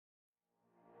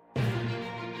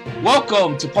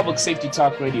Welcome to Public Safety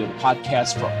Talk Radio, the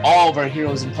podcast for all of our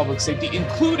heroes in public safety,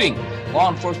 including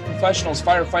law enforcement professionals,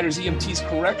 firefighters, EMTs,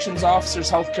 corrections officers,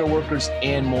 healthcare workers,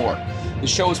 and more. The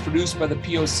show is produced by the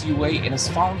POCUA and is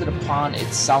founded upon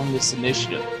its Soundness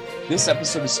Initiative. This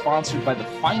episode is sponsored by the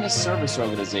Finest Service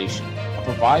Organization, a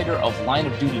provider of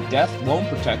line-of-duty death loan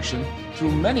protection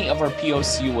through many of our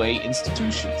POCUA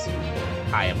institutions.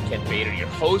 Hi, I'm Ken Bader, your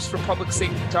host for Public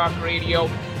Safety Talk Radio,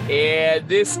 and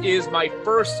this is my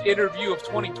first interview of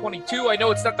 2022. I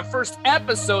know it's not the first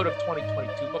episode of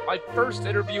 2022, but my first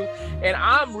interview, and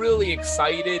I'm really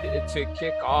excited to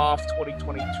kick off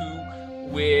 2022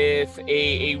 with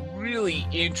a really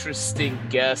interesting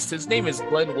guest. His name is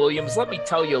Glenn Williams. Let me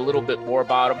tell you a little bit more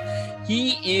about him.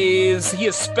 He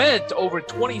has spent over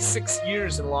 26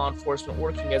 years in law enforcement,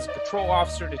 working as a patrol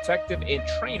officer, detective, and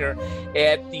trainer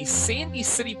at the Sandy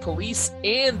City Police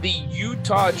and the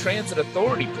Utah Transit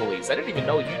Authority Police. I didn't even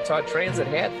know Utah Transit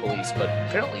had police, but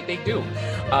apparently they do.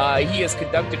 He has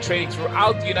conducted training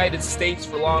throughout the United States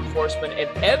for law enforcement and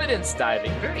evidence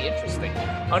diving. Very interesting.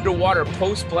 Underwater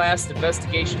post-blast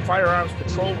investigation, firearms,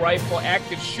 patrol rifle,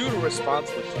 active shooter response,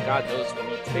 which God knows we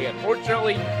need today,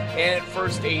 unfortunately, and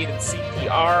first aid and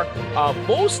CPR.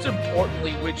 Most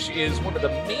importantly, which is one of the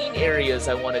main areas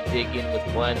I want to dig in with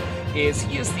Glenn, is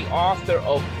he is the author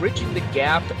of Bridging the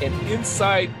Gap, an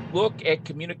inside look at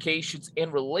communications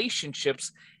and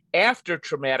relationships after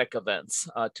traumatic events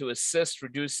to assist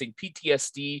reducing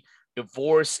PTSD,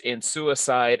 divorce, and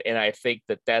suicide. And I think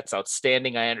that that's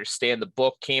outstanding. I understand the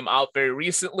book came out very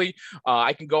recently.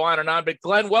 I can go on and on, but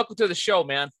Glenn, welcome to the show,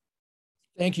 man.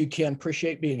 Thank you, Ken.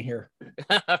 Appreciate being here.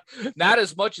 Not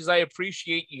as much as I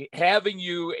appreciate having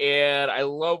you, and I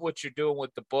love what you're doing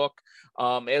with the book.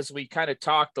 As we kind of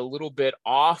talked a little bit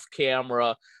off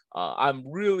camera, I'm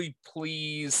really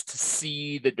pleased to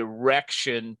see the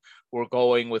direction we're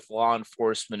going with law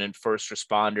enforcement and first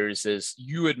responders. As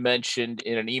you had mentioned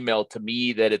in an email to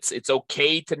me, that it's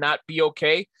okay to not be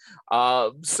okay.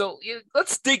 So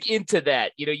let's dig into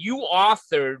that. You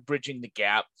authored Bridging the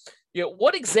Gap.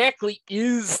 What exactly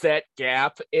is that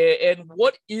gap, and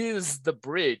what is the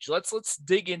bridge? Let's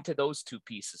dig into those two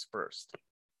pieces first.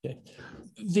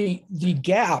 Okay. The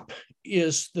gap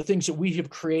is the things that we have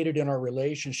created in our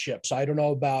relationships. I don't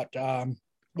know about,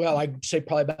 I'd say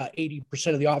probably about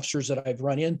 80% of the officers that I've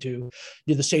run into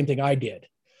did the same thing I did.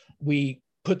 We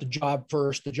put the job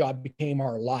first. The job became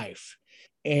our life.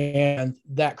 And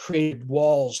that created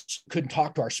walls. Couldn't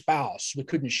talk to our spouse. We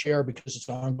couldn't share because it's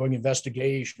an ongoing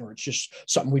investigation, or it's just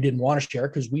something we didn't want to share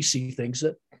because we see things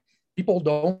that people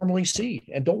don't normally see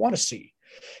and don't want to see.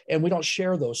 And we don't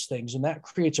share those things. And that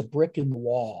creates a brick in the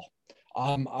wall.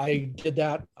 I did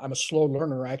that. I'm a slow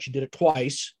learner. I actually did it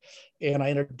twice. And I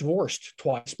ended up divorced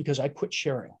twice because I quit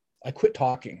sharing. I quit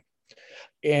talking.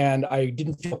 And I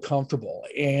didn't feel comfortable.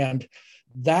 And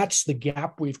that's the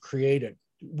gap we've created.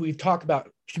 We've talked about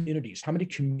communities. How many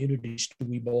communities do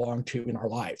we belong to in our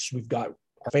lives? We've got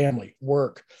our family,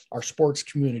 work, our sports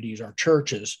communities, our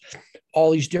churches, all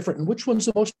these different. And which one's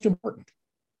the most important?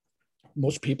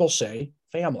 Most people say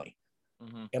family.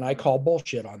 Mm-hmm. And I call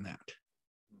bullshit on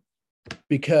that.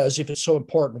 Because if it's so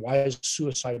important, why is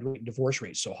suicide rate and divorce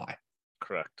rate so high?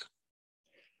 Correct.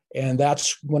 And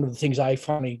that's one of the things I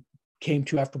finally came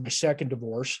to after my second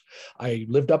divorce. I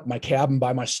lived up in my cabin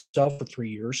by myself for 3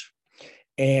 years.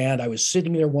 And I was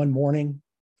sitting there one morning.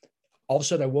 All of a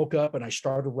sudden, I woke up and I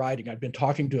started writing. I'd been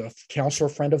talking to a counselor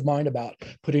friend of mine about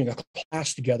putting a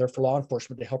class together for law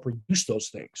enforcement to help reduce those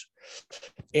things.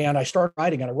 And I started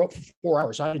writing, and I wrote for 4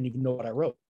 hours. I didn't even know what I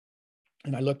wrote.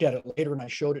 And I looked at it later, and I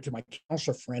showed it to my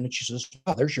counselor friend, and she says,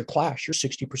 "Wow, there's your class. You're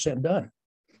 60% done."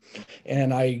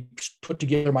 And I put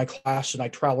together my class, and I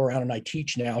travel around and I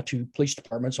teach now to police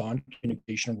departments on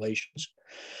communication relations.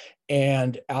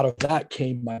 And out of that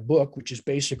came my book, which is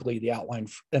basically an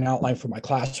outline for my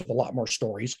class with a lot more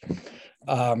stories.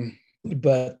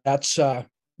 But that's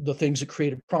the things that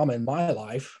created trauma in my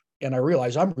life. And I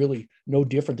realized I'm really no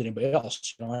different than anybody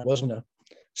else. I wasn't a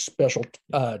special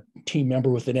team member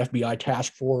with an FBI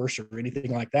task force or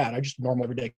anything like that. I just a normal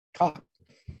everyday cop.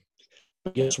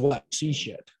 But guess what? See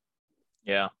shit.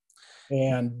 Yeah.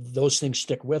 And those things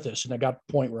stick with us. And I got to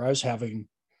the point where I was having,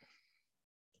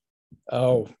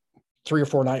 3 or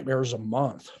 4 nightmares a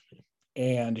month.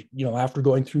 And, after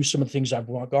going through some of the things I've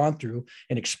gone through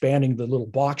and expanding the little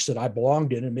box that I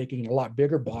belonged in and making it a lot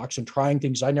bigger box and trying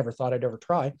things I never thought I'd ever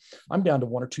try, I'm down to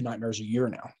 1 or 2 nightmares a year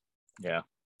now. Yeah.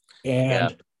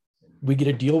 And we get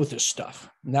to deal with this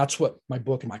stuff. And that's what my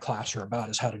book and my class are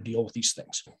about, is how to deal with these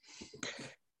things.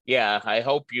 Yeah, I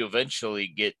hope you eventually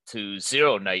get to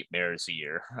 0 nightmares a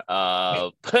year.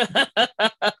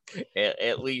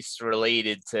 at least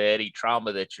related to any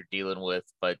trauma that you're dealing with.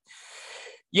 But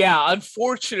yeah,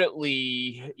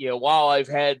 unfortunately, while I've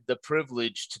had the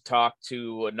privilege to talk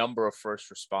to a number of first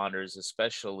responders,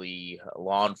 especially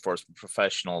law enforcement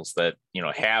professionals that,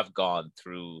 have gone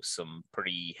through some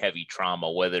pretty heavy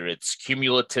trauma, whether it's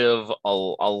cumulative, a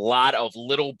lot of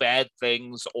little bad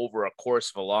things over a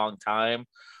course of a long time,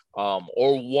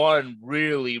 or one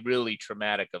really, really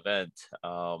traumatic event.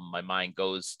 My mind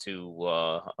goes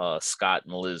to Scott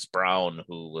and Liz Brown,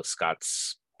 who was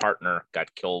Scott's partner,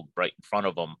 got killed right in front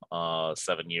of him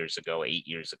 8 years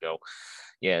ago.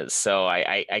 Yeah, so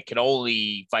I can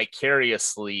only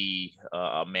vicariously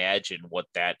imagine what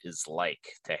that is like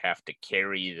to have to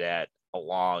carry that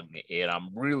along. And I'm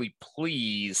really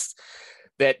pleased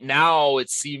that now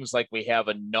it seems like we have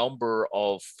a number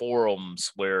of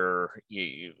forums where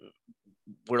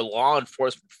law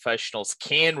enforcement professionals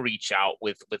can reach out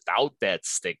without that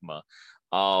stigma.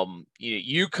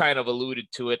 You kind of alluded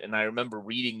to it, and I remember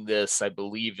reading this. I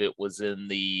believe it was in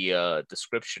the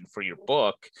description for your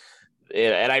book.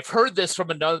 And I've heard this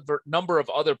from a number of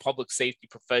other public safety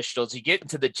professionals. You get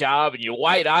into the job and you're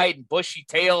wide-eyed and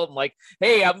bushy-tailed and like,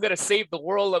 hey, I'm going to save the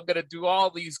world. I'm going to do all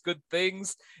these good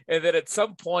things. And then at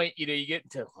some point, you get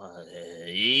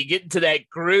into that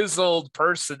grizzled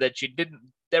person that you didn't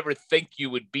ever think you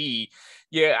would be.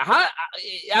 Yeah,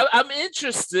 I'm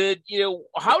interested,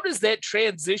 how does that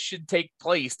transition take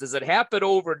place? Does it happen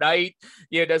overnight?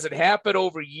 Does it happen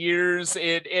over years?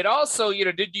 And also,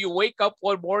 did you wake up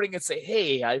one morning and say,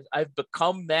 hey, I've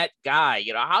become that guy?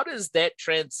 How does that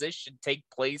transition take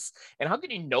place? And how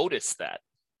can you notice that?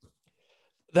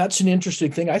 That's an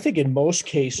interesting thing. I think in most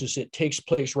cases, it takes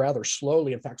place rather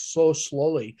slowly. In fact, so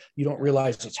slowly, you don't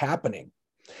realize it's happening.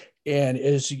 And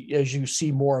as you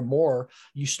see more and more,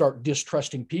 you start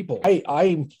distrusting people.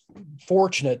 I'm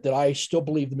fortunate that I still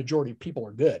believe the majority of people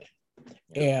are good.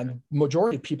 And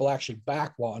majority of people actually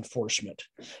back law enforcement.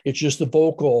 It's just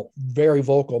the very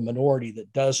vocal minority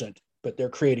that doesn't, but they're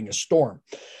creating a storm.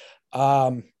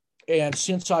 And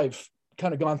since I've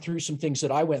kind of gone through some things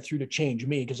that I went through to change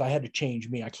me, because I had to change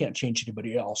me, I can't change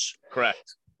anybody else.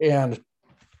 Correct. And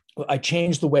I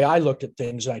changed the way I looked at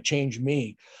things, and I changed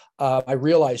me. I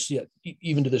realized that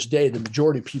even to this day, the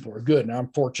majority of people are good. And I'm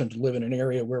fortunate to live in an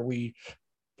area where we,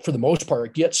 for the most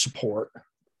part, get support.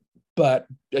 But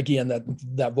again,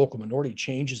 that vocal minority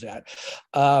changes that.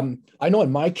 I know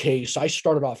in my case, I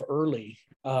started off early.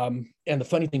 And the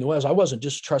funny thing was, I wasn't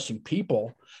distrusting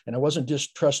people, and I wasn't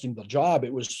distrusting the job.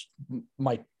 It was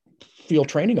my field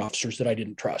training officers that I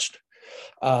didn't trust.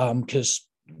 Because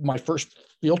my first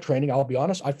field training, I'll be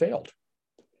honest, I failed.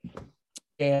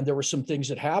 And there were some things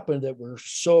that happened that were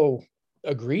so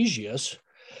egregious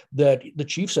that the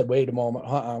chief said, wait a moment,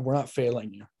 we're not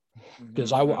failing you.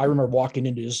 Because I remember walking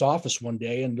into his office one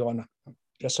day and going,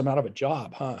 guess I'm out of a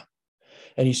job, huh?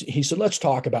 And he said, let's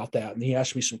talk about that. And he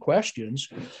asked me some questions,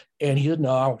 and he said,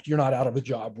 no, you're not out of a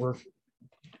job.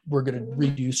 We're going to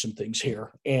redo some things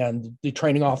here. And the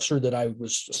training officer that I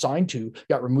was assigned to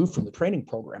got removed from the training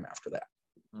program after that.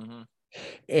 Mm-hmm.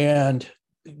 And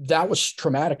that was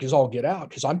traumatic as all get out,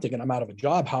 because I'm thinking I'm out of a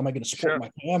job. How am I going to support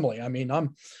my family? I mean,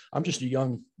 I'm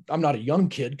not a young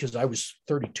kid, because I was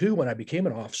 32 when I became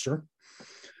an officer,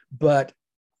 but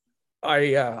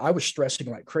I was stressing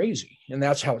like crazy. And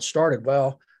that's how it started.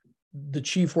 Well, the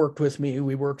chief worked with me.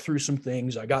 We worked through some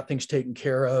things. I got things taken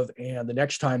care of. And the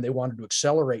next time they wanted to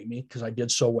accelerate me because I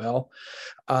did so well.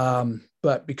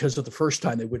 But because of the first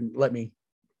time, they wouldn't let me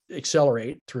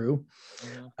accelerate through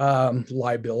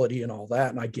liability and all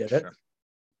that. And I get it.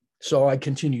 So I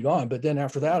continued on. But then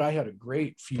after that, I had a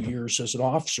great few years as an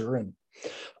officer. And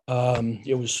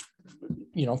it was,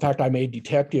 in fact, I made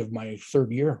detective my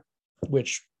third year,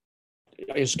 which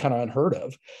is kind of unheard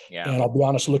of. Yeah. And I'll be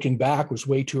honest, looking back was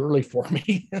way too early for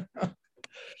me,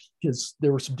 because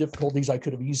there were some difficulties I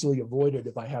could have easily avoided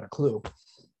if I had a clue.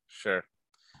 Sure.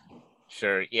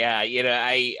 Yeah.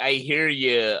 I hear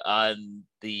you on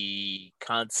the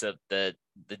concept that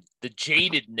the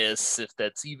jadedness, if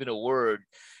that's even a word,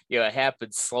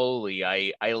 happens slowly.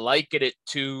 I liken it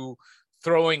to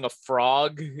throwing a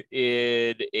frog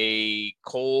in a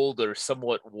cold or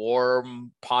somewhat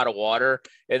warm pot of water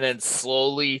and then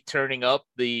slowly turning up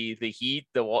the heat.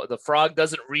 The frog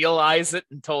doesn't realize it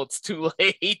until it's too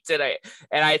late.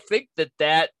 And I think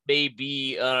that may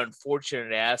be an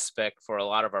unfortunate aspect for a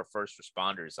lot of our first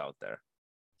responders out there.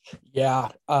 Yeah.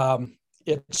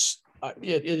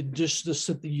 It just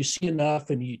you see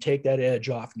enough and you take that edge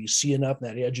off, and you see enough and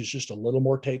that edge is just a little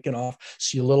more taken off,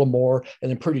 see a little more, and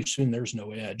then pretty soon there's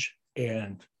no edge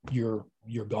and you're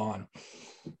gone.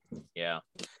 Yeah.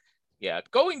 Yeah,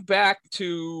 going back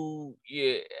to,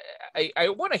 I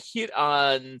want to hit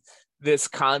on this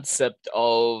concept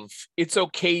of it's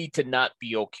okay to not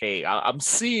be okay. I'm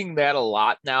seeing that a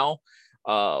lot now,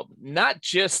 not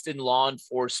just in law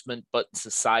enforcement, but in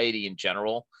society in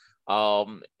general.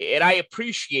 And I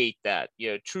appreciate that.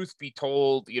 Truth be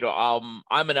told,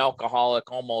 I'm an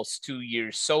alcoholic, almost 2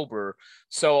 years sober.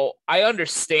 So I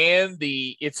understand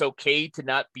it's okay to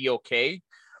not be okay.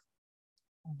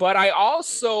 But I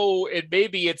also, and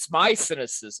maybe it's my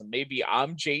cynicism, maybe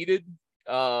I'm jaded.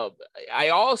 I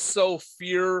also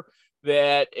fear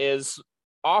that, as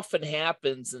often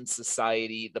happens in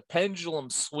society, the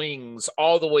pendulum swings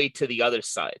all the way to the other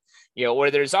side, where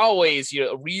there's always,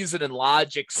 reason and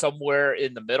logic somewhere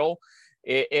in the middle.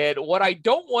 And what I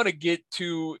don't want to get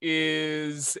to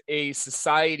is a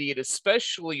society, and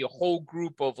especially a whole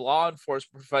group of law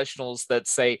enforcement professionals that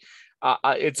say,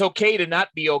 it's okay to not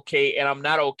be okay, and I'm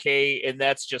not okay, and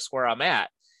that's just where I'm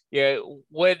at.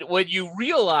 When you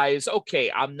realize, okay,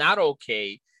 I'm not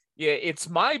okay, it's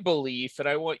my belief, and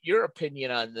I want your opinion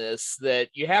on this, that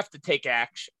you have to take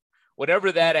action,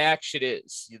 whatever that action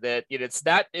is. That it's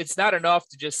not enough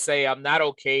to just say I'm not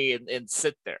okay and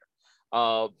sit there.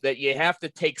 That you have to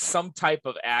take some type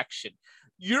of action.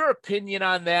 Your opinion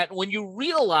on that, when you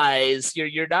realize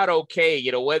you're not okay,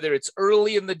 whether it's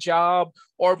early in the job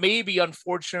or maybe,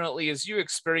 unfortunately, as you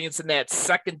experience in that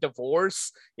second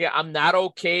divorce, I'm not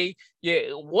okay.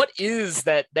 What is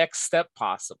that next step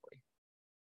possibly?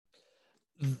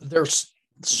 There's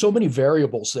so many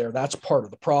variables there. That's part of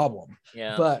the problem.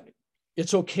 Yeah. But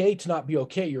it's okay to not be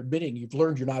okay. You're admitting you've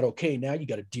learned you're not okay. Now you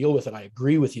got to deal with it. I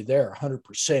agree with you there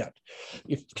 100%.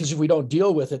 Because if we don't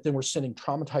deal with it, then we're sending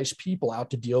traumatized people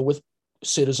out to deal with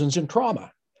citizens in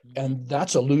trauma. And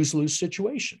that's a lose-lose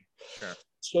situation. Sure.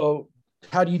 So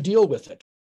how do you deal with it?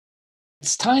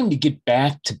 It's time to get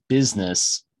back to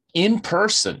business in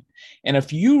person. And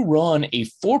if you run a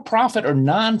for-profit or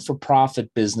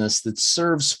non-for-profit business that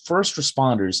serves first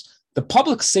responders, the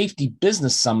Public Safety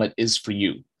Business Summit is for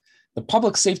you. The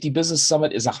Public Safety Business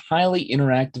Summit is a highly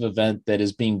interactive event that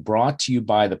is being brought to you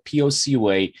by the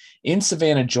POCUA in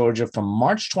Savannah, Georgia from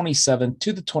March 27th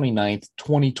to the 29th,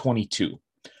 2022.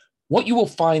 What you will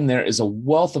find there is a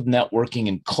wealth of networking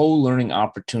and co-learning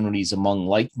opportunities among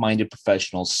like-minded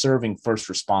professionals serving first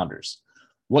responders.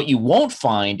 What you won't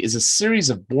find is a series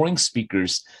of boring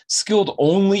speakers skilled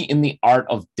only in the art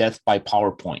of death by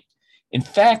PowerPoint. In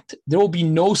fact, there will be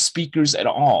no speakers at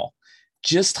all.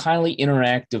 Just highly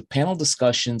interactive panel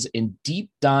discussions and deep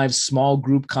dive small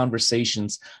group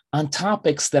conversations on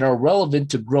topics that are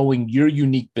relevant to growing your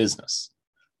unique business.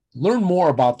 Learn more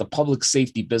about the Public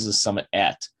Safety Business Summit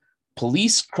at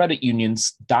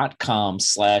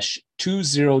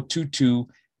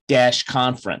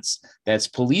policecreditunions.com/2022-conference. That's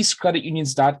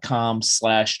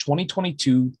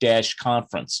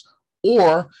policecreditunions.com/2022-conference,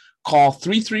 or call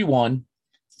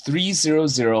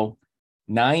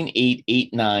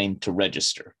 331-300-9889 to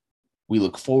register. We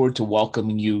look forward to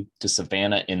welcoming you to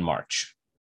Savannah in March.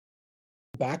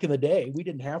 Back in the day, we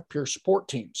didn't have peer support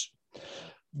teams.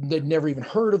 They'd never even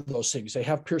heard of those things. They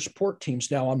have peer support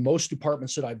teams now on most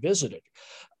departments that I visited.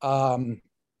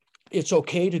 It's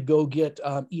okay to go get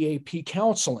EAP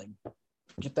counseling,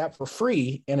 get that for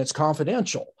free, and it's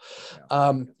confidential.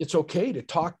 It's okay to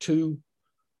talk to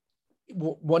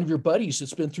one of your buddies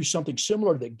that's been through something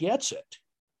similar that gets it.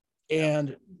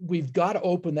 And we've got to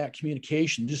open that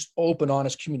communication, just open,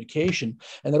 honest communication.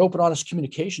 And that open, honest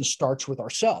communication starts with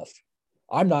ourselves.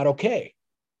 I'm not okay.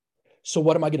 So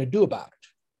what am I going to do about it?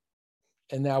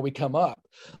 And now we come up.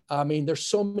 I mean, there's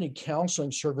so many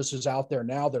counseling services out there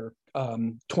now that are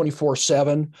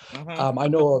 24/7. I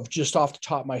know of, just off the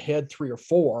top of my head, 3 or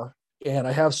 4, and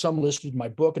I have some listed in my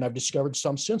book, and I've discovered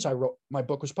some since my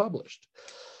book was published.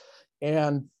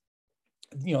 And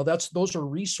those are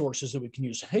resources that we can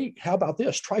use. Hey, how about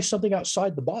this? Try something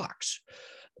outside the box.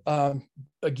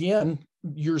 Again,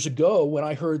 years ago, when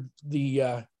I heard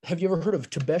have you ever heard of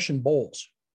Tibetan bowls?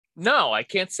 No, I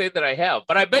can't say that I have,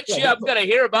 but I bet you I'm going to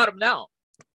hear about them now.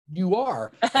 You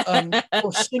are.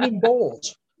 Or singing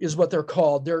bowls is what they're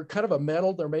called. They're kind of a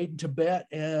metal. They're made in Tibet,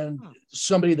 and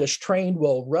somebody that's trained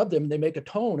will rub them. They make a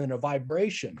tone and a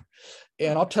vibration.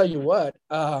 And I'll tell you what,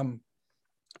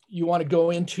 you want to go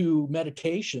into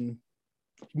meditation.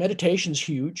 Meditation's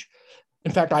huge.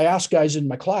 In fact, I ask guys in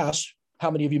my class,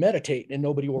 how many of you meditate? And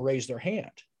nobody will raise their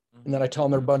hand. And then I tell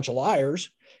them they're a bunch of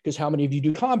liars, because how many of you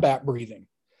do combat breathing?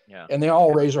 Yeah. And they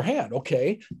all raise their hand.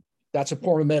 Okay, that's a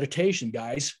form of meditation,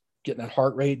 guys. Getting that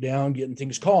heart rate down, getting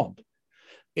things calmed.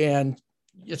 And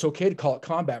it's okay to call it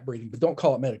combat breathing, but don't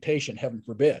call it meditation, heaven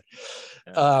forbid.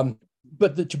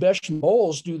 but the Tibetan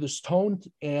moles do this tone,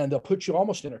 and they'll put you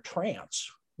almost in a trance,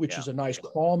 which is a nice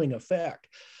calming effect.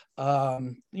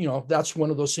 That's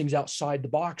one of those things outside the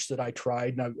box that I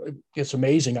tried. Now, it's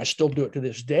amazing. I still do it to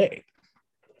this day.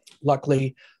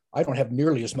 Luckily, I don't have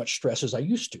nearly as much stress as I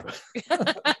used to.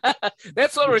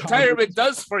 That's what retirement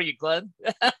does for you, Glenn.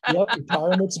 Yep,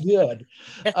 retirement's good.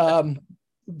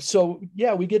 So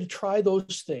yeah, we get to try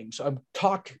those things.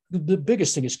 The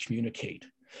biggest thing is communicate,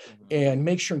 and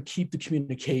make sure and keep the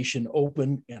communication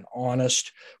open and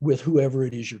honest with whoever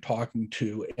it is you're talking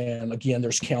to. And again,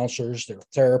 there's counselors, there are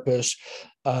therapists.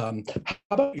 How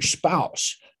about your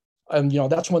spouse?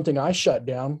 That's one thing I shut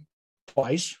down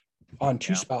twice on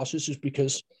two spouses, is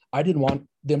because I didn't want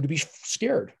them to be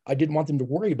scared. I didn't want them to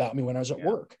worry about me when I was at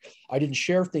work. I didn't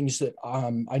share things that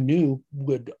I knew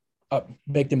would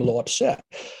make them a little upset.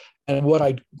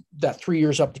 And that 3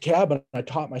 years up the cabin, I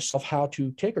taught myself how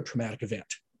to take a traumatic event,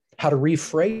 how to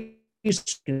rephrase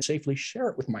and safely share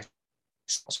it with my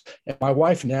spouse. And my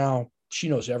wife now, she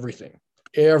knows everything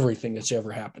that's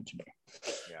ever happened to me.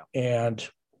 Yeah. And,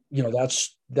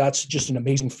 that's just an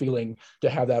amazing feeling to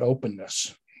have that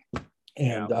openness.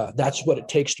 And that's what it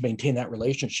takes to maintain that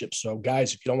relationship. So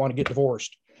guys, if you don't want to get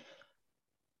divorced,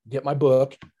 get my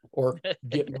book, or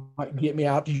get me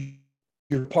out to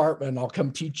your apartment, and I'll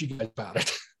come teach you guys about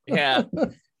it.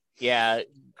 Yeah.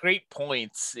 Great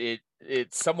points.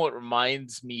 It somewhat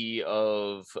reminds me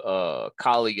of a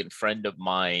colleague and friend of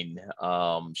mine,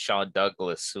 Sean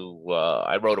Douglas, who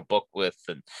I wrote a book with,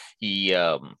 and he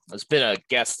has been a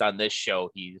guest on this show.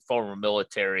 He's former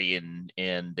military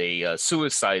and a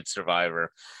suicide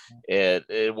survivor. And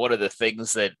one of the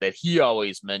things that he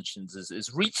always mentions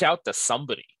is reach out to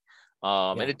somebody.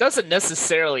 And it doesn't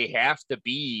necessarily have to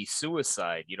be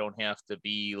suicide. You don't have to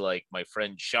be like my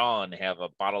friend Sean, have a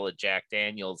bottle of Jack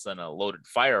Daniels and a loaded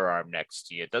firearm next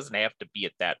to you. It doesn't have to be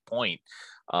at that point.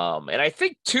 And I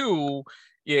think too,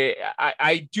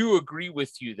 I do agree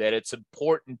with you that it's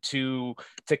important to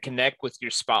connect with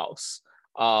your spouse.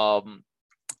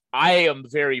 I am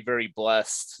very, very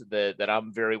blessed that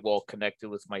I'm very well connected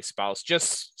with my spouse.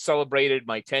 Just celebrated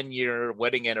my 10-year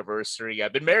wedding anniversary.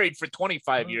 I've been married for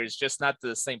 25 years, just not to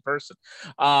the same person.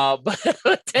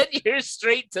 But 10 years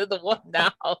straight to the one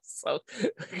now. So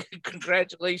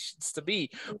congratulations to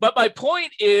me. But my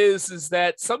point is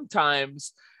that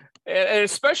sometimes, and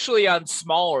especially on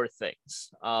smaller things,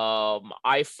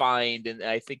 I find, and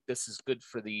I think this is good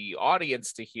for the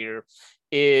audience to hear,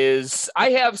 is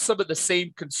I have some of the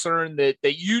same concern that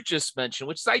you just mentioned,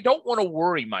 which is I don't want to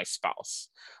worry my spouse.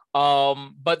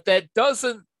 But that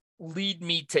doesn't lead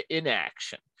me to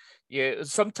inaction.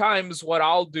 Sometimes what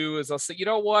I'll do is I'll say, you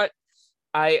know what,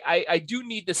 I do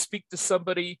need to speak to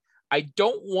somebody. I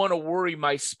don't want to worry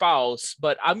my spouse,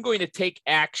 but I'm going to take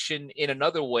action in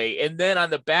another way. And then on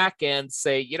the back end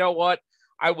say, you know what,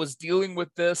 I was dealing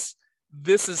with this.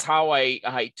 This is how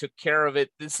I took care of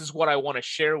it. This is what I want to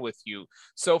share with you.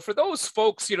 So for those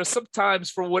folks, sometimes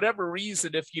for whatever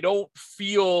reason, if you don't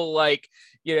feel like,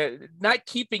 not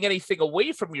keeping anything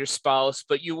away from your spouse,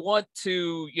 but you want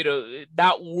to,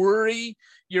 not worry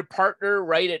your partner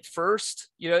right at first,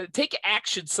 take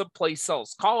action someplace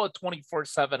else. Call a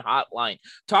 24/7 hotline.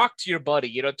 Talk to your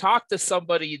buddy, talk to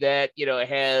somebody that,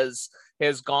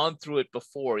 has gone through it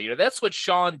before. That's what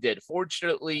Sean did.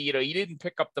 Fortunately, he didn't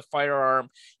pick up the firearm.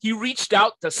 He reached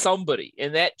out to somebody,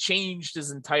 and that changed his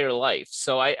entire life.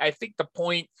 So I think the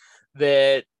point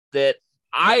that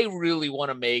I really want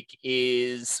to make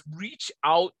is reach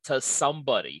out to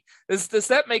somebody. Does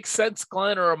that make sense,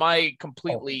 Glenn, or am I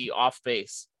completely off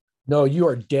base? No, you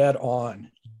are dead on.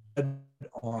 And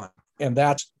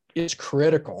it's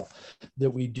critical that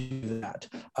we do that.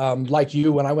 Like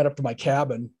you, when I went up to my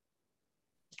cabin,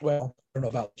 well, I don't know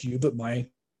about you, but I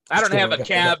don't have a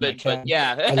cabin, but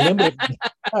yeah. I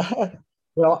limited.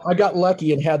 Well, I got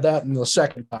lucky and had that in the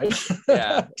second time.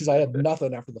 Yeah. Because I had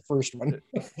nothing after the first one.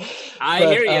 I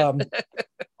hear you.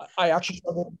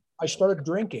 I started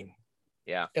drinking.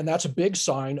 Yeah. And that's a big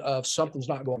sign of something's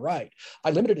not going right.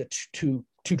 I limited it to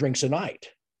 2 drinks a night,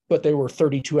 but they were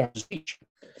 32 ounces each.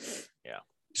 Yeah.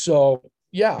 So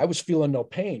yeah, I was feeling no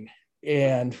pain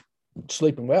and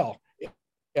sleeping well.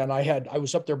 And I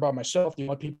was up there by myself. The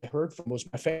only people I heard from was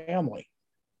my family.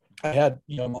 I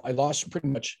lost pretty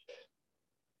much,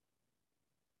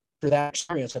 for that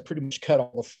experience, I pretty much cut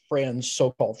all the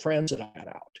so-called friends that I had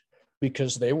out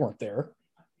because they weren't there.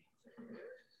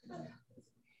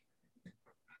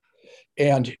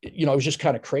 And, it was just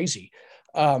kind of crazy.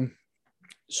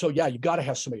 So yeah, you got to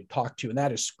have somebody to talk to, and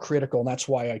that is critical. And that's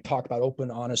why I talk about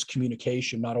open, honest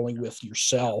communication, not only with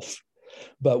yourself,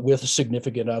 but with a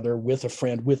significant other, with a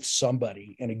friend, with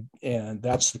somebody. And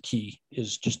that's the key,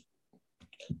 is just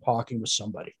talking with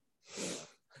somebody.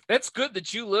 That's good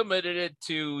that you limited it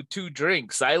to 2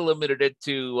 drinks. I limited it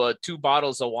to 2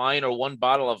 bottles of wine or 1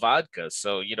 bottle of vodka.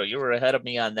 So, you were ahead of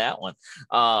me on that one.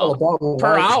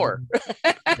 Per hour.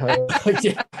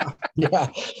 Yeah.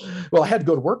 Well, I had to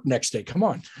go to work next day. Come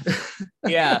on.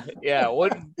 Yeah.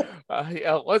 We'll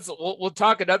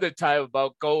talk another time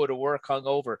about going to work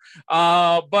hungover.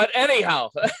 But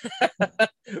anyhow,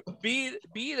 be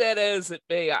that as it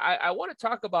may, I want to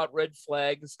talk about red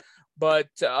flags. But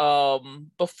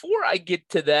before I get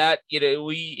to that,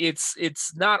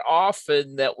 it's not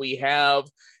often that we have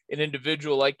an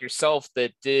individual like yourself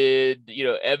that did,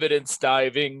 evidence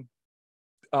diving,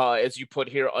 as you put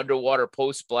here, underwater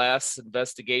post-blast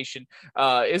investigation.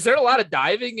 Is there a lot of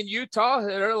diving in Utah? Are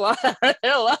there a lot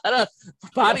of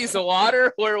bodies of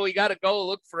water where we got to go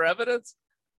look for evidence?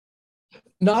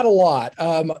 Not a lot.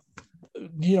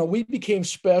 We became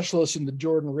specialists in the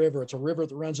Jordan River. It's a river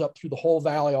that runs up through the whole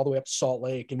valley all the way up to Salt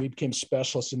Lake, and we became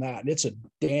specialists in that. And it's a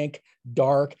dank,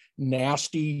 dark,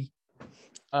 nasty.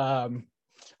 I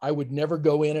would never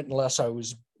go in it unless I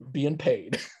was being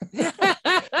paid.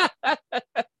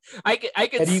 I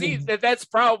can see that's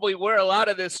probably where a lot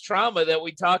of this trauma that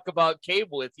we talk about came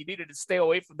with. You needed to stay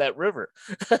away from that river.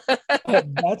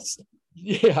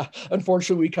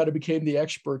 Unfortunately, we kind of became the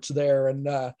experts there, and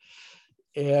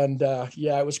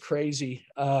it was crazy.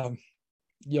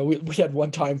 We had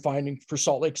one time finding for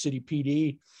Salt Lake City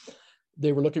PD,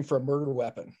 they were looking for a murder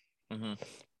weapon. Mm-hmm.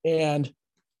 And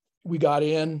we got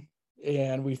in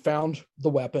and we found the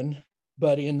weapon,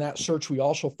 but in that search, we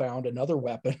also found another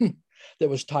weapon that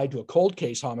was tied to a cold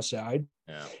case homicide.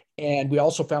 Yeah. And we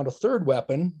also found a third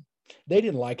weapon. They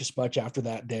didn't like us much after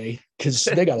that day because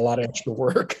they got a lot of extra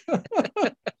work.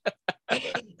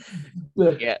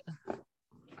 But, yeah.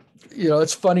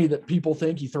 It's funny that people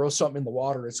think you throw something in the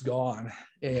water, it's gone,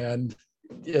 and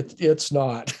it's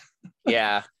not.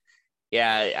 Yeah.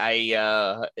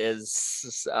 I as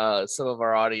some of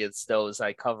our audience knows,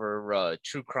 I cover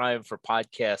true crime for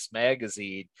Podcast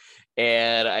Magazine,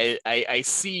 and I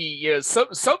see some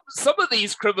of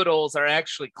these criminals are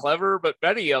actually clever, but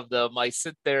many of them, I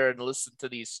sit there and listen to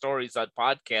these stories on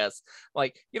podcasts.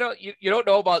 Like, you don't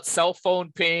know about cell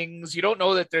phone pings, you don't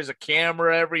know that there's a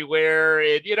camera everywhere,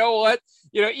 and you know what?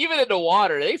 Even in the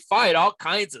water, they find all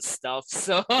kinds of stuff.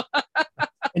 So.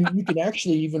 And you can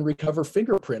actually even recover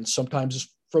fingerprints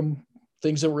sometimes from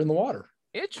things that were in the water.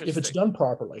 Interesting. If it's done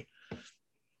properly.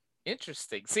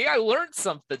 Interesting. See, I learned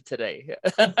something today.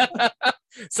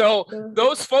 So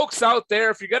those folks out there,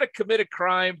 if you're going to commit a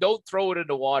crime, don't throw it in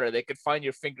the water. They can find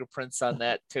your fingerprints on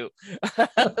that too.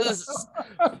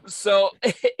 So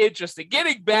interesting.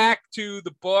 Getting back to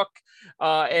the book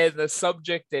and the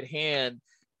subject at hand,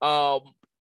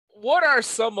 what are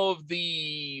some of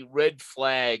the red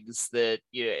flags that,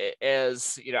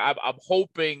 I'm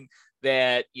hoping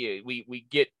that we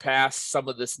get past some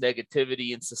of this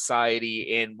negativity in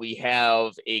society and we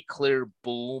have a clear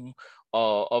boom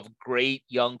of great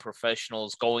young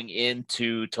professionals going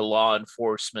into law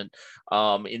enforcement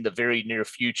in the very near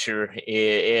future,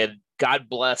 and God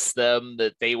bless them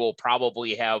that they will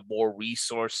probably have more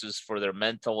resources for their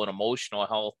mental and emotional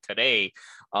health today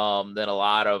than a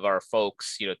lot of our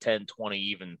folks, 10, 20,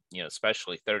 even,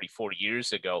 especially 30, 40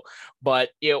 years ago. But,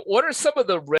 what are some of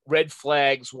the red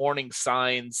flags, warning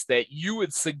signs that you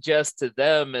would suggest to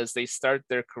them as they start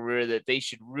their career that they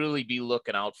should really be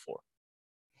looking out for?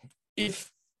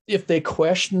 If they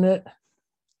question it,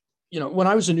 when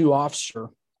I was a new officer,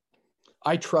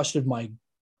 I trusted my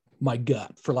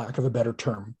gut, for lack of a better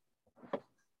term.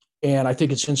 And I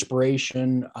think it's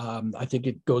inspiration. I think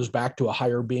it goes back to a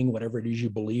higher being, whatever it is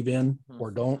you believe in or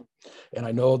don't. And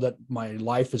I know that my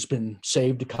life has been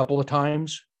saved a couple of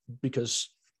times because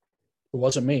it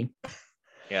wasn't me.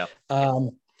 Yeah.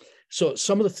 So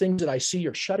some of the things that I see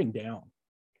are shutting down.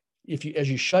 As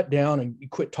you shut down and you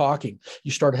quit talking,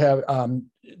 you start to have,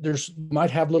 might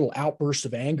have little outbursts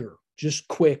of anger, just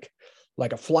quick,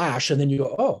 like a flash. And then you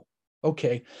go, oh,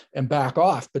 okay, and back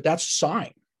off. But that's a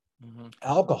sign. Mm-hmm.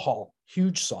 Alcohol,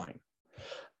 huge sign.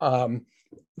 Guys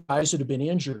that have been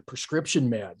injured, prescription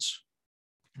meds,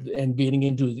 and getting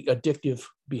into the addictive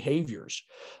behaviors,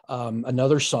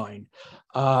 another sign.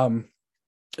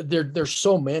 There's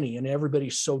so many, and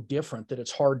everybody's so different that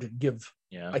it's hard to give.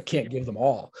 Yeah. I can't give them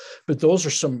all, but those are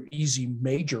some easy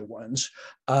major ones.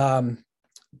 I'll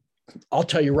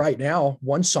tell you right now,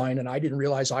 one sign, and I didn't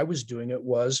realize I was doing it,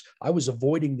 was I was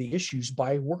avoiding the issues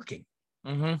by working.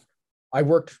 Mm-hmm. I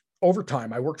worked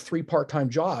overtime. I worked 3 part-time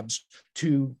jobs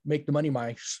to make the money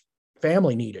my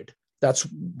family needed. that's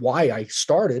why I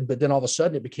started. But then all of a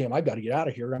sudden it became, I've got to get out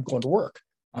of here. I'm going to work.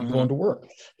 I'm going to work,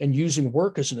 and using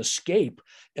work as an escape.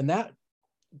 And that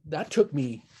took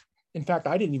me, in fact,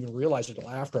 I didn't even realize it until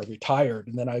after I retired.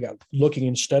 And then I got looking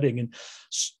and studying and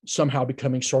somehow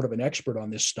becoming sort of an expert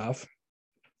on this stuff.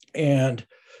 And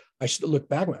I look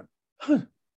back and went,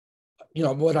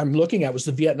 what I'm looking at was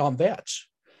the Vietnam vets.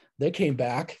 They came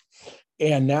back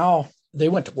and now they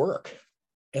went to work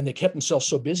and they kept themselves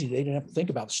so busy they didn't have to think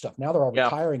about the stuff. Now they're all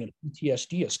retiring, and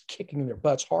PTSD is kicking their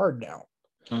butts hard now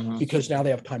because now they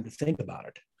have time to think about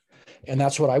it. And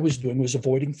that's what I was doing, was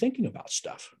avoiding thinking about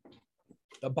stuff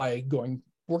by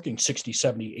working 60,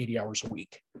 70, 80 hours a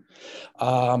week.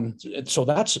 So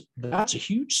that's a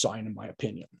huge sign, in my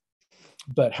opinion.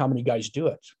 But how many guys do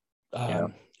it?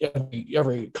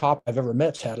 Every cop I've ever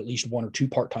met's had at least one or two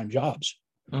part-time jobs.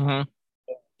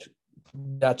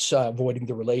 That's avoiding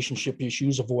the relationship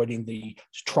issues, avoiding the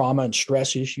trauma and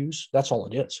stress issues. That's all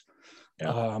it is.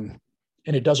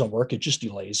 And it doesn't work. It just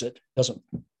delays it.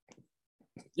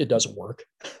 It doesn't work.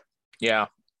 Yeah.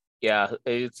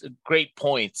 It's great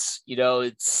points.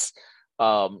 It's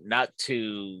not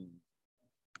to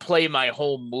play my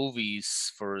home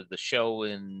movies for the show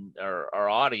and our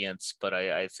audience, but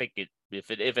I think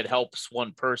if it helps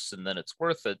one person, then it's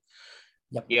worth it.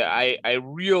 Yep. I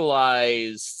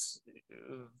realized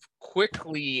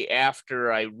quickly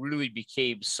after I really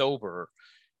became sober,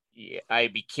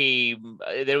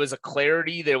 there was a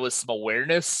clarity, there was some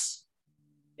awareness,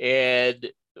 and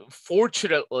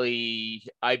fortunately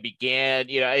I began,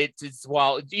 it's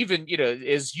even,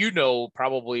 as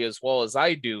probably as well as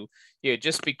I do,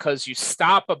 just because you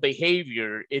stop a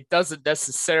behavior, it doesn't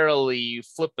necessarily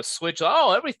flip a switch.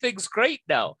 Oh, everything's great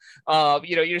now.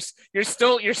 You're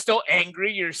still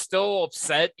angry. You're still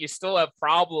upset. You still have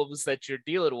problems that you're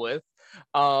dealing with.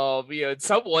 In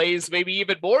some ways, maybe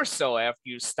even more so after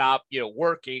you stop,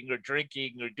 working or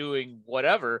drinking or doing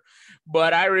whatever.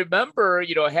 But I remember,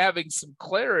 having some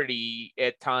clarity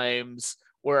at times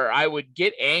where I would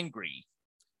get angry.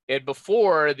 And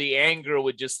before, the anger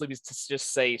would just lead me to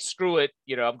just say, screw it,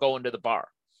 I'm going to the bar.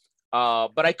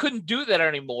 But I couldn't do that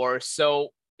anymore. So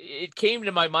it came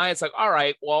to my mind. It's like, all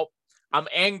right, well, I'm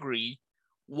angry.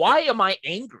 Why am I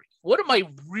angry? What am I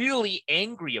really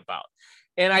angry about?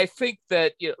 And I think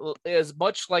that, as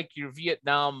much like your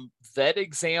Vietnam vet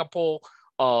example,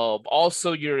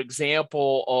 also your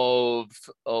example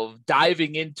of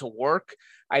diving into work,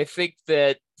 I think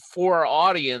that for our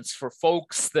audience, for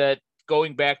folks that,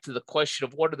 going back to the question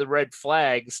of what are the red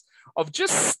flags, of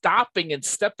just stopping and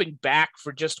stepping back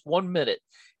for just 1 minute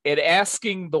and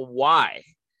asking the why.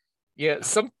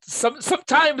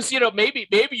 Sometimes, maybe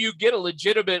you get a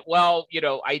legitimate,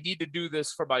 I need to do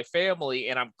this for my family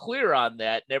and I'm clear on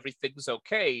that and everything's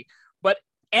okay. But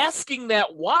asking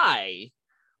that why,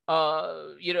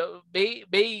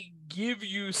 may give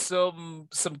you some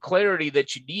clarity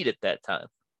that you need at that time.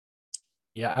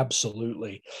 Yeah,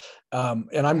 absolutely.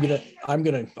 And I'm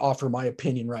gonna offer my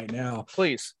opinion right now.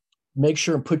 Please make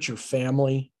sure and put your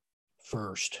family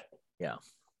first. Yeah,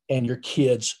 and your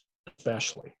kids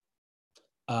especially.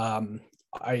 I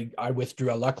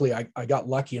withdrew. Luckily, I got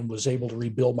lucky and was able to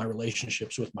rebuild my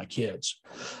relationships with my kids.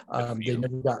 They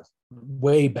never got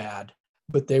way bad,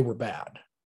 but they were bad,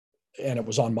 and it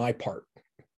was on my part.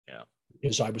 Yeah,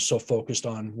 because I was so focused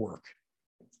on work.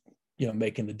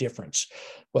 Making the difference.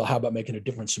 Well, how about making a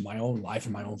difference in my own life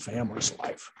and my own family's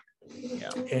life? Yeah.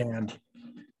 And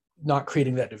not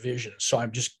creating that division. So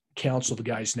I'm just counsel the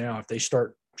guys now, if they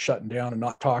start shutting down and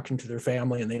not talking to their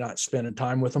family and they're not spending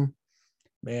time with them,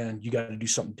 man, you got to do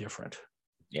something different.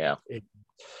 Yeah.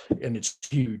 And it's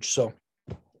huge. So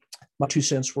my 2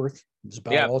 cents worth is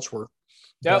about all it's worth.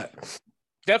 Yep.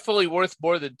 Definitely worth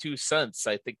more than 2 cents.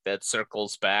 I think that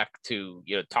circles back to,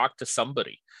 talk to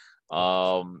somebody.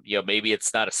 Maybe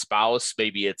it's not a spouse,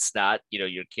 maybe it's not,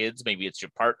 your kids, maybe it's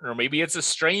your partner, maybe it's a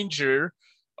stranger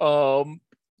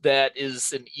that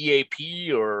is an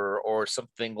EAP or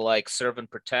something like Serve and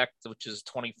Protect, which is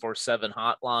 24/7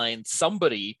 hotline,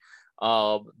 somebody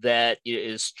that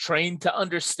is trained to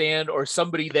understand, or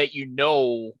somebody that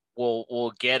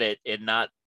will get it and not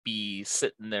be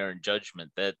sitting there in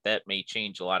judgment. That may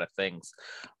change a lot of things.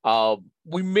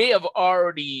 We may have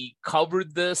already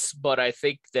covered this, but I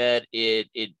think that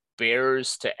it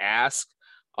bears to ask.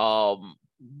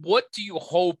 What do you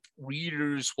hope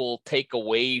readers will take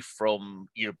away from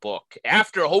your book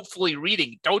after hopefully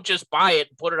reading? Don't just buy it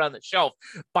and put it on the shelf.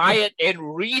 Buy it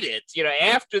and read it.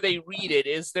 After they read it,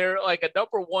 is there like a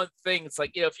number one thing? It's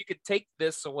like, if you could take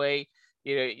this away,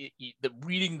 the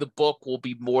reading the book will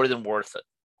be more than worth it.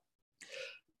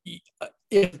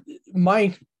 If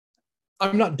my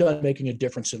I'm not done making a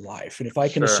difference in life. And if I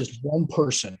can Sure. assist one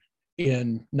person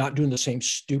in not doing the same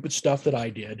stupid stuff that I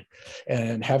did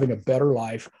and having a better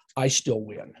life, I still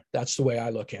win. That's the way I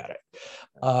look at it.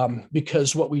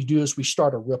 Because what we do is we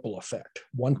start a ripple effect,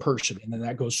 one person, and then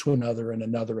that goes to another and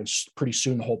another. And pretty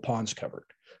soon the whole pond's covered,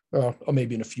 or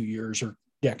maybe in a few years or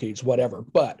decades, whatever.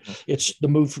 But it's the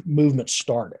movement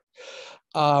started.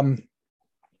 Out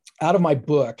of my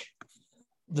book,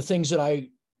 the things that I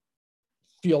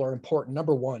feel are important.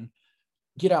 Number one,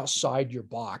 get outside your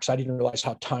box. I didn't realize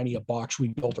how tiny a box we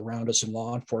built around us in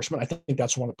law enforcement. I think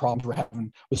that's one of the problems we're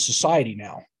having with society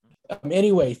now.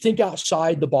 Anyway, think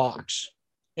outside the box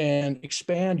and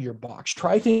expand your box.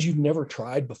 Try things you've never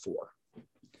tried before.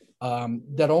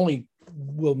 That only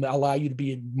will allow you to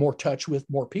be in more touch with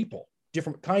more people,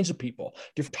 different kinds of people,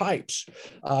 different types.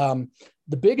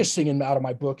 The biggest thing out of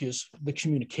my book is the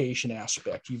communication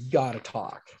aspect. You've got to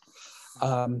talk.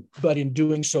 But in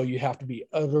doing so, you have to be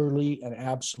utterly and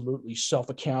absolutely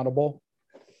self-accountable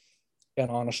and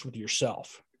honest with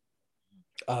yourself.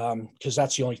 Because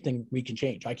that's the only thing we can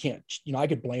change. I can't, I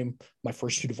could blame my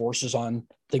first two divorces on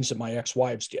things that my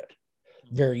ex-wives did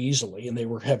very easily, and they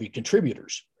were heavy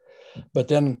contributors. But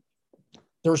then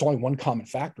there was only one common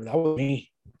factor. That was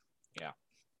me. Yeah.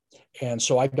 And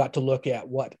so I got to look at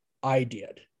what I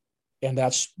did, and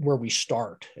that's where we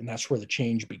start, and that's where the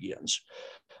change begins.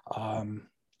 Like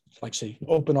I say,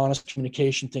 open, honest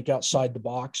communication, think outside the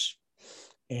box,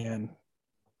 and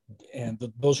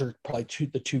those are probably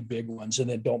the two big ones. And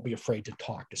then don't be afraid to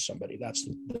talk to somebody. That's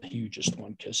the hugest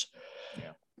one, because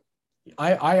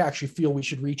I actually feel we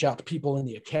should reach out to people in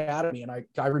the academy. And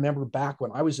I remember back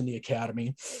when I was in the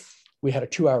academy, we had a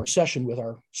 2-hour session with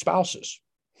our spouses.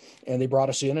 And they brought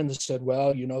us in and they said,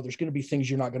 well, there's going to be things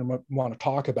you're not going to want to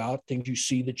talk about, things you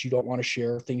see that you don't want to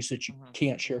share, things that you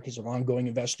can't share because of ongoing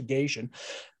investigation.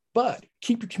 But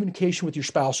keep your communication with your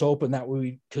spouse open. That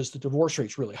way, because the divorce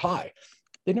rate's really high.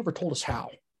 They never told us how.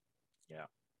 Yeah.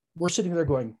 We're sitting there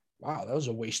going, wow, that was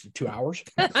a wasted 2 hours.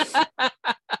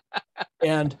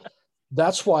 And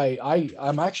that's why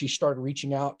I'm actually started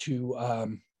reaching out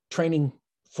to training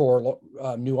for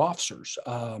new officers,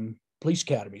 police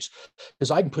academies, because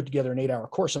I can put together an 8-hour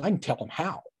course and I can tell them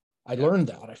how. I learned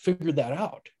that. I figured that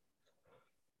out.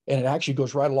 And it actually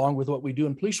goes right along with what we do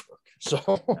in police work.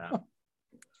 So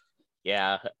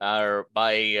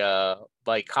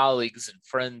my colleagues and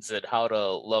friends at How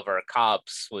to Love Our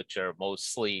Cops, which are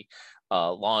mostly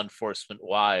law enforcement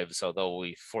wives, although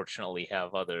we fortunately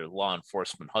have other law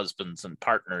enforcement husbands and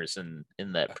partners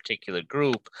in that particular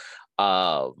group,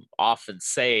 often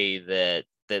say that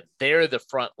they're the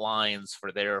front lines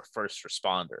for their first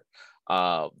responder,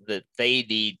 that they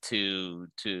need to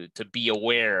be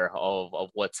aware of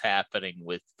what's happening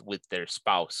with their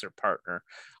spouse or partner.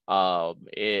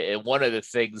 And one of the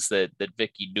things that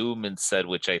Vicki Newman said,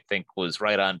 which I think was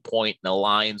right on point and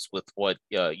aligns with what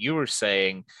you were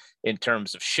saying in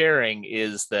terms of sharing,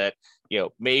 is that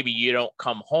maybe you don't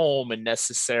come home and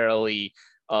necessarily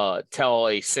tell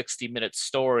a 60-minute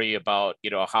story about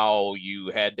how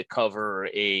you had to cover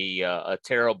a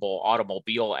terrible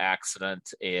automobile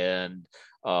accident and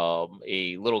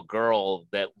a little girl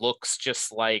that looks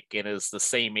just like and is the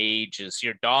same age as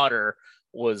your daughter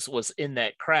was in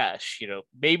that crash.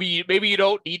 Maybe you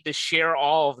don't need to share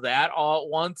all of that all at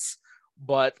once,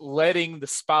 but letting the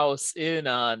spouse in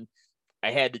on,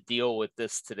 I had to deal with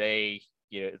this today.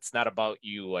 It's not about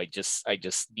you. I just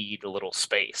need a little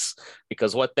space,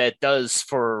 because what that does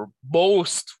for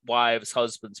most wives,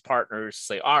 husbands, partners,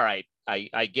 say, all right,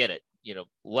 I get it.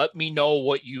 Let me know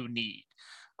what you need.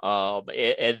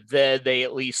 And then they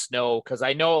at least know, because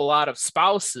I know a lot of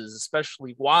spouses,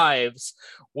 especially wives,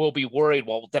 will be worried.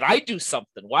 Well, did I do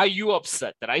something? Why are you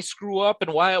upset? Did I screw up?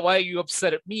 And why are you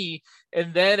upset at me?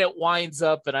 And then it winds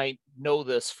up, and I know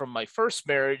this from my first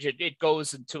marriage, it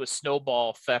goes into a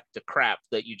snowball effect of crap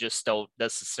that you just don't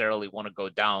necessarily want to go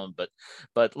down.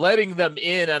 But letting them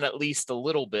in on at least a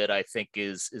little bit, I think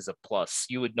is a plus.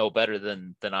 You would know better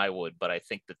than I would, but I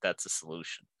think that's a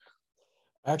solution.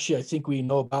 Actually, I think we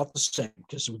know about the same,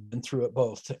 because we've been through it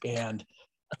both. And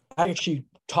I actually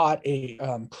taught a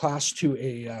class to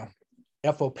a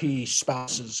FOP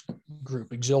spouses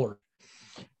group, auxiliary.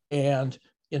 And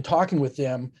in talking with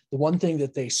them, the one thing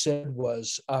that they said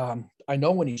was, I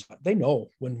know when they know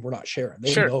when we're not sharing.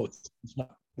 They know it's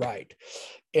not right.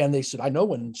 And they said, I know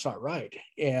when it's not right.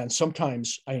 And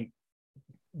sometimes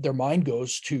their mind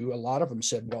goes to, a lot of them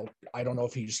said, well, I don't know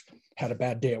if he's had a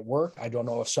bad day at work. I don't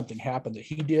know if something happened that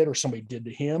he did or somebody did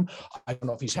to him. I don't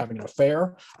know if he's having an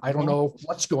affair. I don't know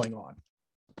what's going on.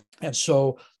 And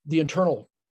so the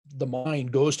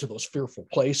mind goes to those fearful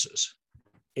places.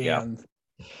 And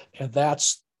And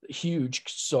that's huge.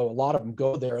 So a lot of them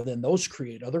go there, and then those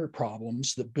create other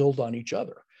problems that build on each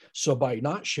other. So by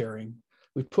not sharing,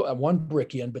 we put one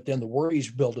brick in, but then the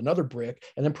worries build another brick,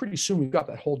 and then pretty soon we've got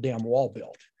that whole damn wall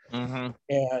built. Mm-hmm.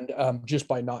 And just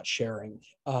by not sharing,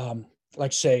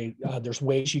 like say, there's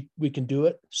ways we can do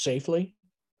it safely.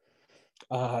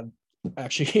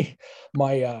 Actually,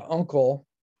 my uncle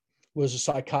was a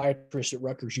psychiatrist at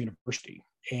Rutgers University,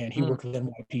 and he worked with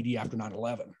NYPD after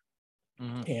 9/11.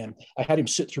 Mm-hmm. And I had him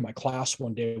sit through my class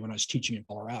one day when I was teaching in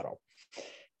Colorado,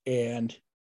 and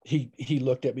he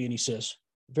looked at me and he says,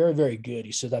 "Very, very good."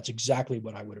 He said, "That's exactly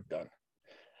what I would have done."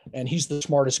 And he's the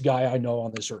smartest guy I know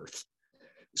on this earth.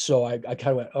 So I kind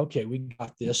of went, okay, we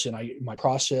got this. And my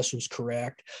process was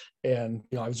correct. And,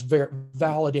 I was very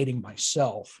validating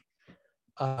myself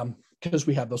because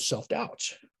we have those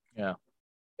self-doubts. Yeah.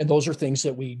 And those are things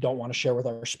that we don't want to share with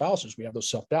our spouses. We have those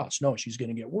self-doubts. No, she's going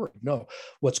to get worried. No,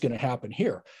 what's going to happen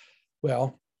here?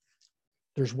 Well,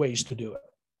 there's ways to do it.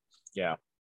 Yeah.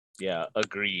 Yeah,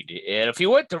 agreed. And if he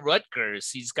went to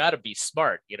Rutgers, he's got to be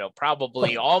smart,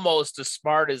 probably almost as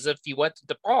smart as if he went to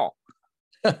DePaul.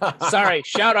 Sorry,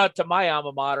 shout out to my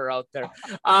alma mater out there.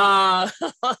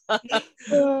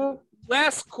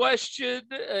 Last question,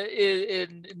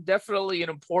 and definitely an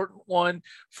important one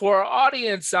for our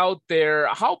audience out there.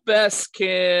 How best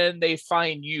can they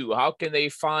find you? How can they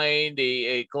find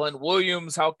a Glenn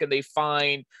Williams? How can they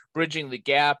find Bridging the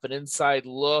Gap, an inside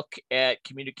look at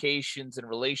communications and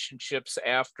relationships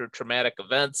after traumatic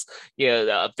events?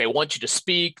 If they want you to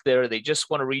speak there, they just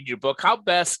want to read your book. How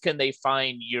best can they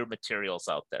find your materials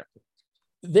out there?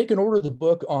 They can order the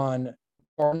book on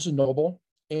Barnes & Noble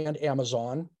and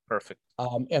Amazon. Perfect.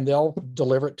 And they'll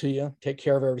deliver it to you, take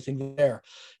care of everything there.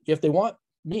 If they want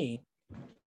me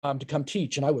to come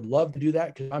teach, and I would love to do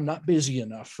that because I'm not busy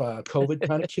enough. COVID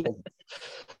kind of killed me.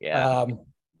 Yeah.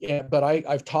 But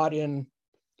I've taught in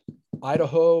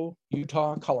Idaho,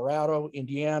 Utah, Colorado,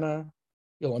 Indiana,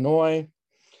 Illinois.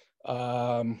 There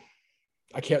are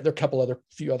a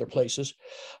few other places.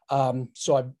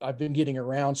 So I've been getting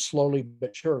around slowly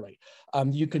but surely.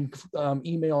 You can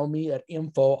email me at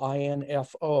info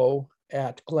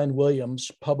at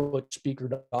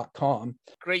glennwilliamspublicspeaker.com.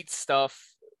 Great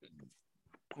stuff.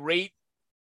 Great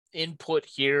input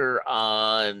here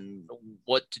on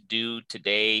what to do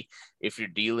today if you're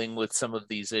dealing with some of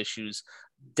these issues.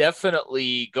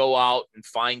 Definitely go out and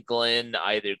find Glenn.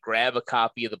 Either grab a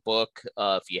copy of the book.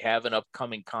 If you have an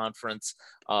upcoming conference,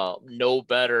 no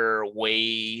better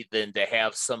way than to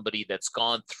have somebody that's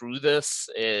gone through this.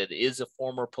 It is a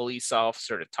former police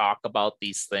officer to talk about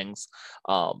these things.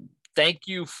 Thank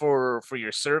you for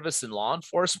your service in law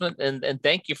enforcement, and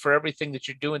thank you for everything that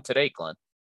you're doing today, Glenn.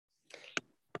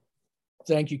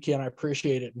 Thank you, Ken. I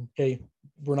appreciate it. And hey,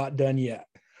 we're not done yet.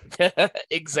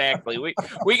 Exactly. We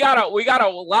got a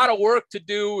lot of work to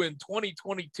do in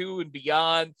 2022 and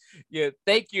beyond.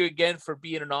 Thank you again for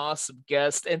being an awesome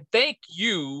guest, and thank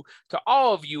you to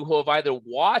all of you who have either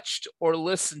watched or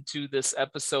listened to this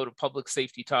episode of Public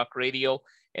Safety Talk Radio.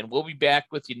 And we'll be back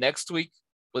with you next week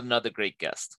with another great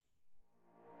guest.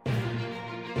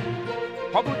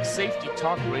 Public Safety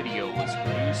Talk Radio is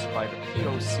produced by the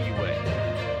POCUA.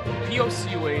 The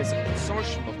POCUA is a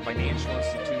consortium of financial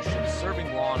institutions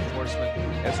serving law enforcement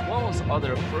as well as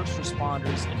other first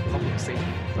responders and public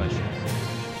safety professionals.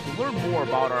 To learn more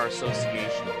about our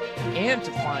association and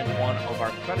to find one of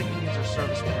our credit unions or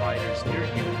service providers near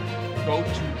you, go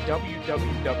to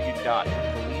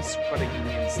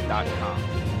www.policecreditunions.com.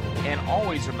 And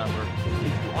always remember,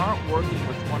 if you aren't working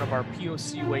with one of our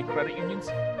POCUA credit unions,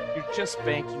 you're just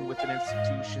banking with an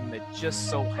institution that just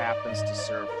so happens to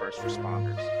serve first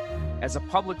responders. As a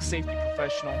public safety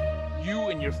professional, you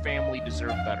and your family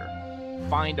deserve better.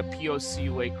 Find a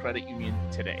POCUA credit union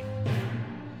today.